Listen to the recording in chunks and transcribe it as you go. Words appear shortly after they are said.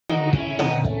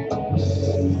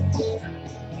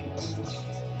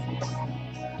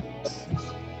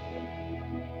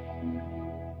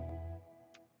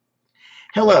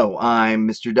Hello, I'm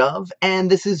Mr. Dove,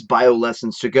 and this is Bio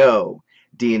Lessons to Go,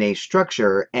 DNA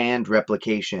Structure and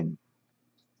Replication.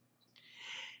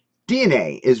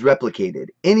 DNA is replicated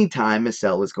anytime a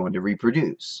cell is going to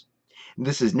reproduce.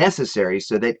 This is necessary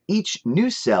so that each new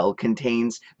cell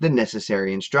contains the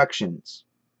necessary instructions.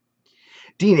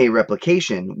 DNA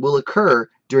replication will occur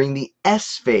during the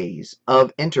S phase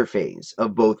of interphase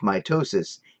of both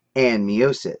mitosis and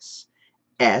meiosis.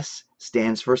 S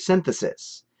stands for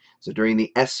synthesis. So during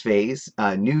the S phase,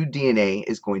 new DNA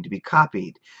is going to be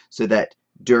copied so that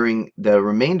during the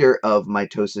remainder of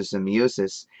mitosis and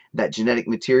meiosis, that genetic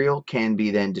material can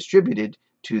be then distributed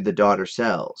to the daughter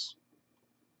cells.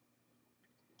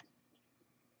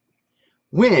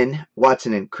 When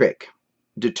Watson and Crick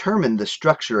determined the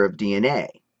structure of DNA,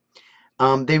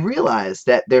 they realized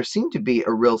that there seemed to be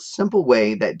a real simple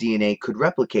way that DNA could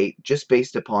replicate just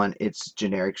based upon its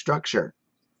generic structure.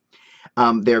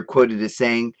 They're quoted as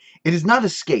saying, "It has not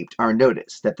escaped our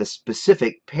notice that the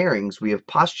specific pairings we have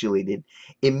postulated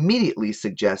immediately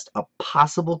suggest a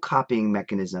possible copying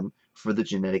mechanism for the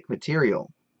genetic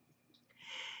material."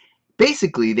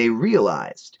 Basically, they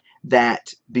realized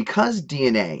that because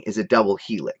DNA is a double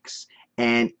helix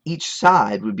and each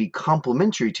side would be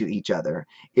complementary to each other,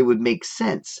 it would make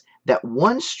sense that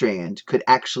one strand could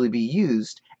actually be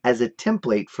used as a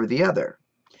template for the other.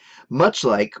 Much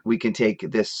like we can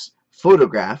take this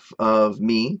photograph of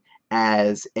me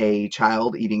as a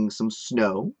child eating some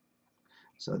snow.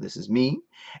 So this is me.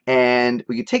 And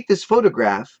we could take this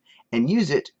photograph and use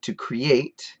it to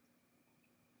create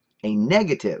a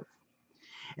negative.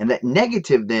 And that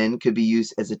negative then could be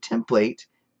used as a template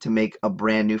to make a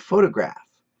brand new photograph.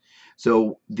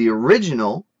 So the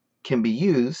original can be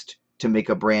used to make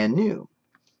a brand new.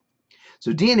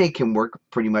 So DNA can work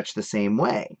pretty much the same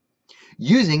way.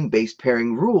 Using base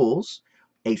pairing rules,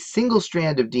 a single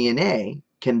strand of DNA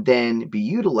can then be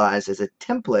utilized as a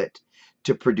template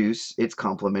to produce its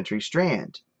complementary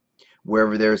strand.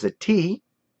 Wherever there's a T,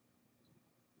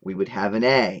 we would have an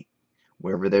A.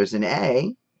 Wherever there's an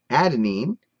A,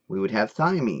 adenine, we would have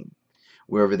thymine.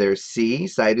 Wherever there's C,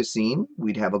 cytosine,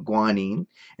 we'd have a guanine.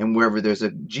 And wherever there's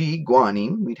a G,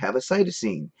 guanine, we'd have a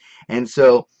cytosine. And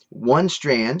so one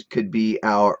strand could be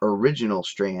our original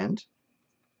strand,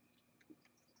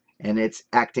 and it's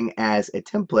acting as a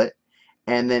template,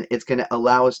 and then it's going to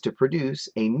allow us to produce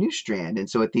a new strand. And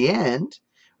so at the end,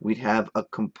 we'd have a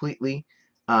completely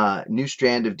new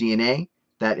strand of DNA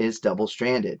that is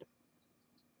double-stranded.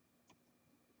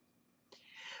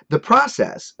 The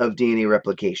process of DNA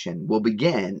replication will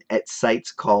begin at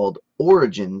sites called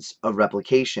origins of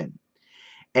replication.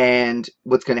 And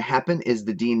what's going to happen is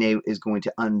the DNA is going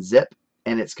to unzip,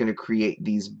 and it's going to create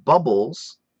these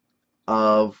bubbles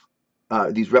of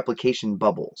these replication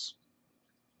bubbles.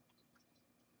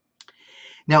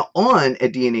 Now, on a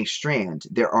DNA strand,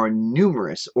 there are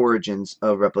numerous origins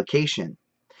of replication.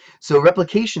 So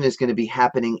replication is going to be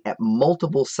happening at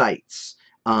multiple sites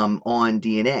on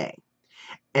DNA.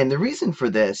 And the reason for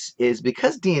this is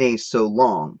because DNA is so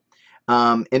long,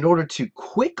 in order to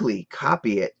quickly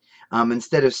copy it,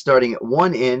 instead of starting at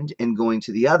one end and going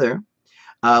to the other,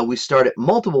 we start at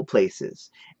multiple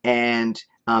places. And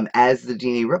as the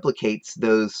DNA replicates,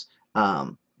 those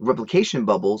replication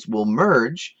bubbles will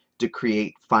merge to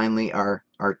create finally our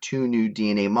two new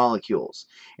DNA molecules.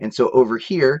 And so over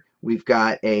here, we've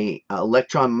got a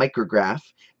electron micrograph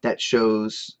that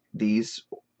shows these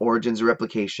origins of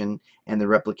replication and the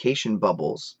replication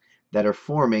bubbles that are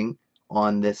forming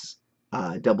on this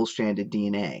double-stranded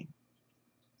DNA.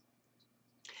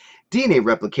 DNA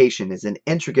replication is an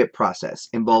intricate process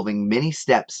involving many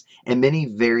steps and many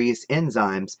various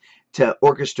enzymes to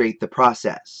orchestrate the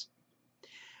process.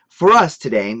 For us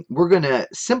today, we're going to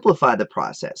simplify the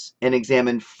process and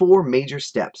examine 4 major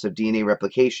steps of DNA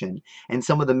replication and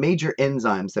some of the major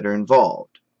enzymes that are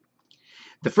involved.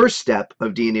 The first step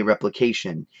of DNA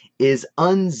replication is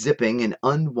unzipping and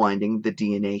unwinding the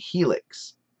DNA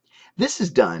helix. This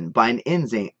is done by an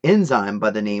enzyme by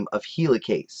the name of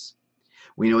helicase.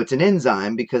 We know it's an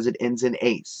enzyme because it ends in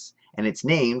ase, and it's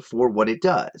named for what it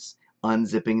does,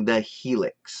 unzipping the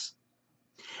helix.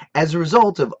 As a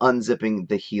result of unzipping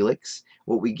the helix,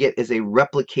 what we get is a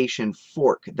replication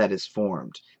fork that is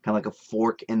formed, kind of like a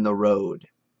fork in the road.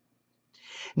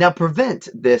 Now, prevent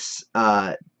this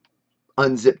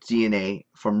unzipped DNA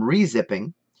from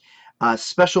rezipping,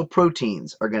 special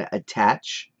proteins are going to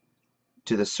attach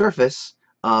to the surface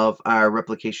of our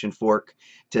replication fork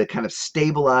to kind of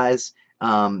stabilize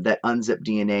that unzipped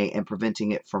DNA and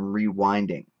preventing it from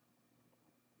rewinding.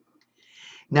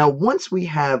 Now, once we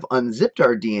have unzipped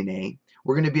our DNA,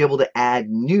 we're going to be able to add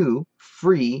new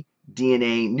free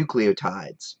DNA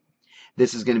nucleotides.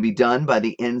 This is going to be done by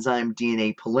the enzyme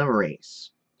DNA polymerase.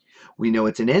 We know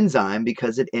it's an enzyme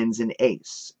because it ends in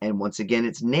ase, and once again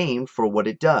it's named for what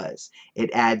it does.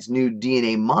 It adds new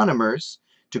DNA monomers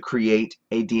to create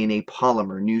a DNA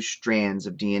polymer, new strands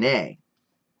of DNA.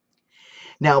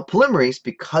 Now, polymerase,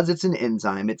 because it's an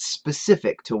enzyme, it's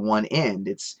specific to one end.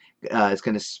 It's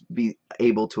going to be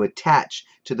able to attach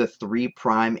to the 3'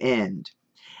 end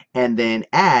and then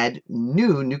add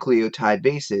new nucleotide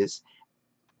bases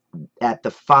at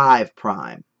the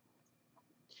 5'.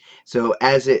 So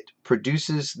as it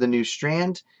produces the new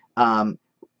strand,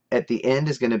 at the end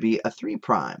is going to be a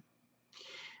 3'.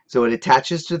 So it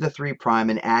attaches to the 3'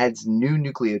 and adds new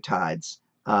nucleotides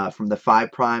from the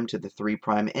 5' to the 3'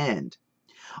 end.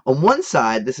 On one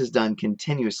side, this is done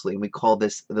continuously, and we call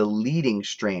this the leading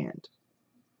strand.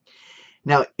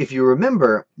 Now, if you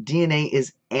remember, DNA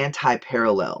is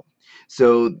anti-parallel.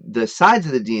 So the sides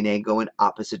of the DNA go in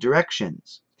opposite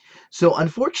directions. So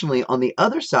unfortunately, on the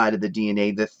other side of the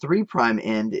DNA, the 3'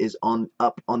 end is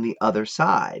up on the other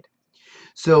side.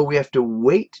 So we have to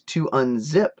wait to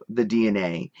unzip the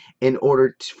DNA in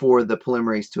order for the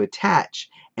polymerase to attach,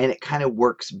 and it kind of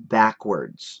works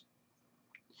backwards,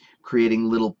 creating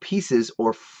little pieces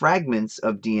or fragments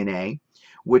of DNA,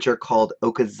 which are called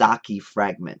Okazaki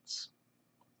fragments.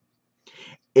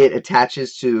 It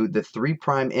attaches to the 3'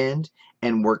 end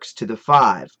and works to the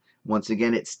 5. Once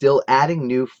again, it's still adding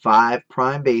new 5'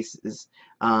 bases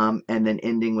and then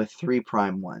ending with 3'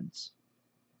 ones.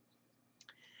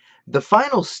 The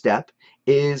final step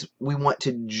is we want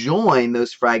to join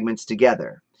those fragments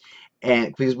together,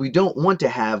 and because we don't want to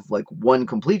have like one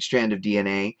complete strand of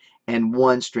DNA and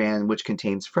one strand which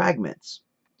contains fragments.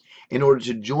 In order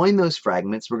to join those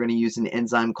fragments, we're going to use an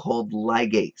enzyme called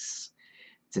ligase.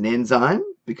 It's an enzyme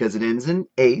because it ends in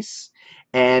ase,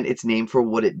 and it's named for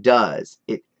what it does.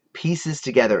 It pieces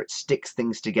together, it sticks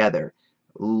things together.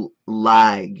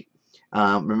 Lig.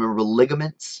 Remember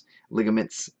ligaments?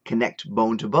 Ligaments connect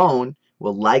bone to bone.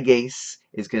 Well, ligase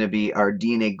is going to be our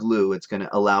DNA glue. It's going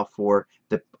to allow for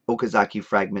the Okazaki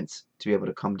fragments to be able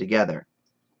to come together.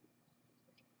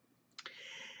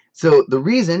 So the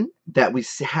reason that we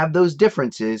have those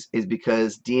differences is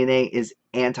because DNA is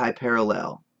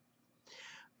anti-parallel.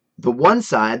 The one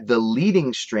side, the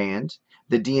leading strand,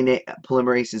 the DNA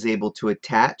polymerase is able to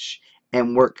attach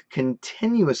and work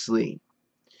continuously.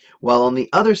 While on the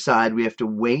other side, we have to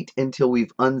wait until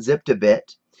we've unzipped a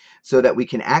bit so that we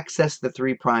can access the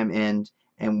 3' end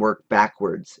and work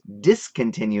backwards,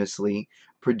 discontinuously,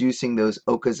 producing those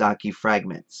Okazaki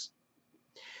fragments.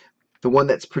 The one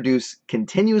that's produced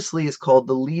continuously is called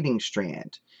the leading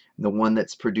strand. The one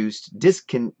that's produced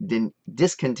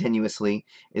discontinuously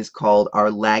is called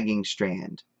our lagging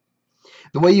strand.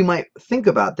 The way you might think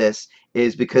about this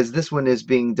is because this one is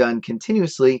being done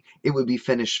continuously, it would be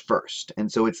finished first,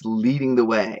 and so it's leading the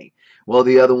way, while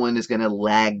the other one is going to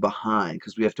lag behind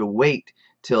because we have to wait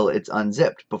till it's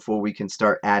unzipped before we can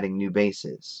start adding new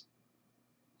bases.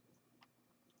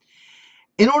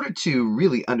 In order to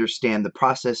really understand the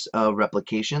process of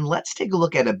replication, let's take a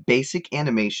look at a basic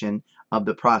animation of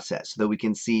the process so that we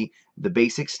can see the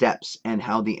basic steps and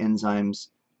how the enzymes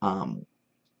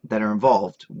that are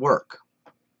involved work.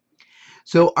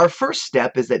 So our first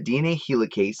step is that DNA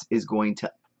helicase is going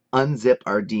to unzip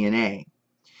our DNA.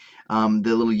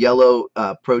 The little yellow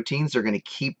proteins are going to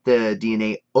keep the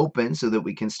DNA open so that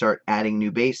we can start adding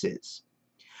new bases.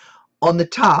 On the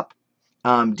top,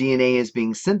 DNA is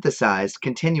being synthesized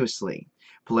continuously.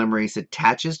 Polymerase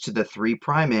attaches to the 3'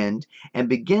 end and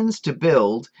begins to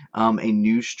build a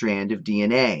new strand of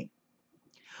DNA.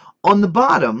 On the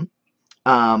bottom,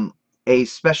 a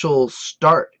special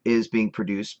start is being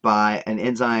produced by an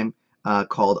enzyme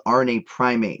called RNA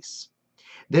primase.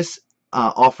 This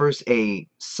offers a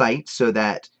site so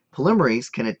that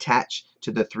polymerase can attach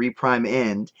to the 3'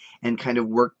 end and kind of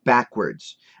work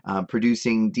backwards,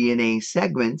 producing DNA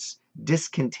segments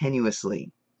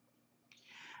discontinuously.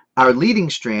 Our leading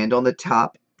strand on the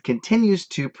top continues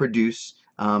to produce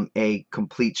a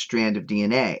complete strand of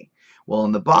DNA, while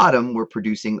on the bottom we're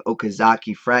producing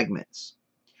Okazaki fragments.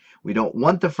 We don't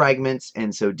want the fragments,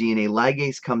 and so DNA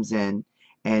ligase comes in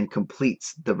and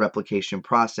completes the replication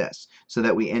process so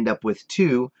that we end up with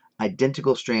 2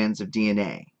 identical strands of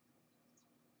DNA.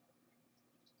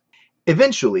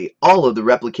 Eventually, all of the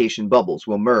replication bubbles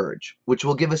will merge, which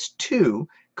will give us 2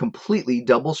 completely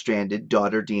double-stranded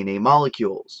daughter DNA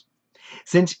molecules.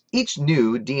 Since each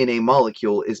new DNA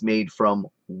molecule is made from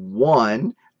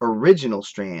 1 original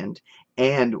strand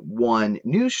and 1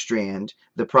 new strand,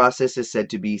 the process is said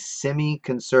to be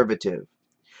semi-conservative.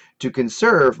 To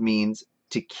conserve means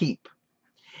to keep.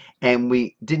 And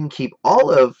we didn't keep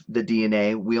all of the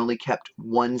DNA, we only kept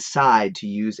one side to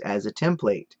use as a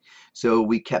template. So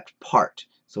we kept part.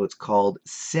 So it's called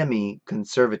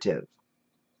semi-conservative.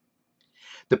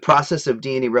 The process of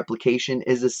DNA replication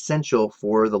is essential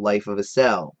for the life of a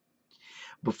cell.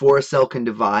 Before a cell can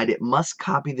divide, it must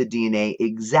copy the DNA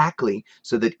exactly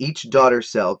so that each daughter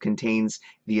cell contains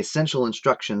the essential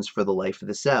instructions for the life of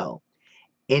the cell.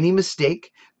 Any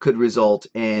mistake could result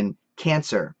in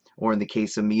cancer, or in the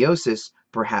case of meiosis,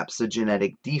 perhaps a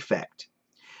genetic defect.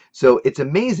 So it's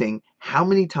amazing how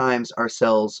many times our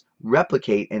cells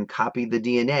replicate and copy the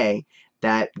DNA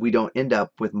that we don't end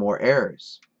up with more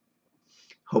errors.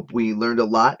 Hope we learned a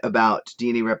lot about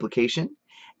DNA replication.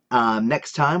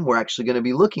 Next time, we're actually going to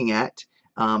be looking at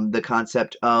the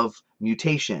concept of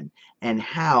mutation and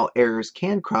how errors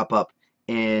can crop up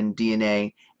in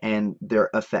DNA and their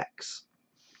effects.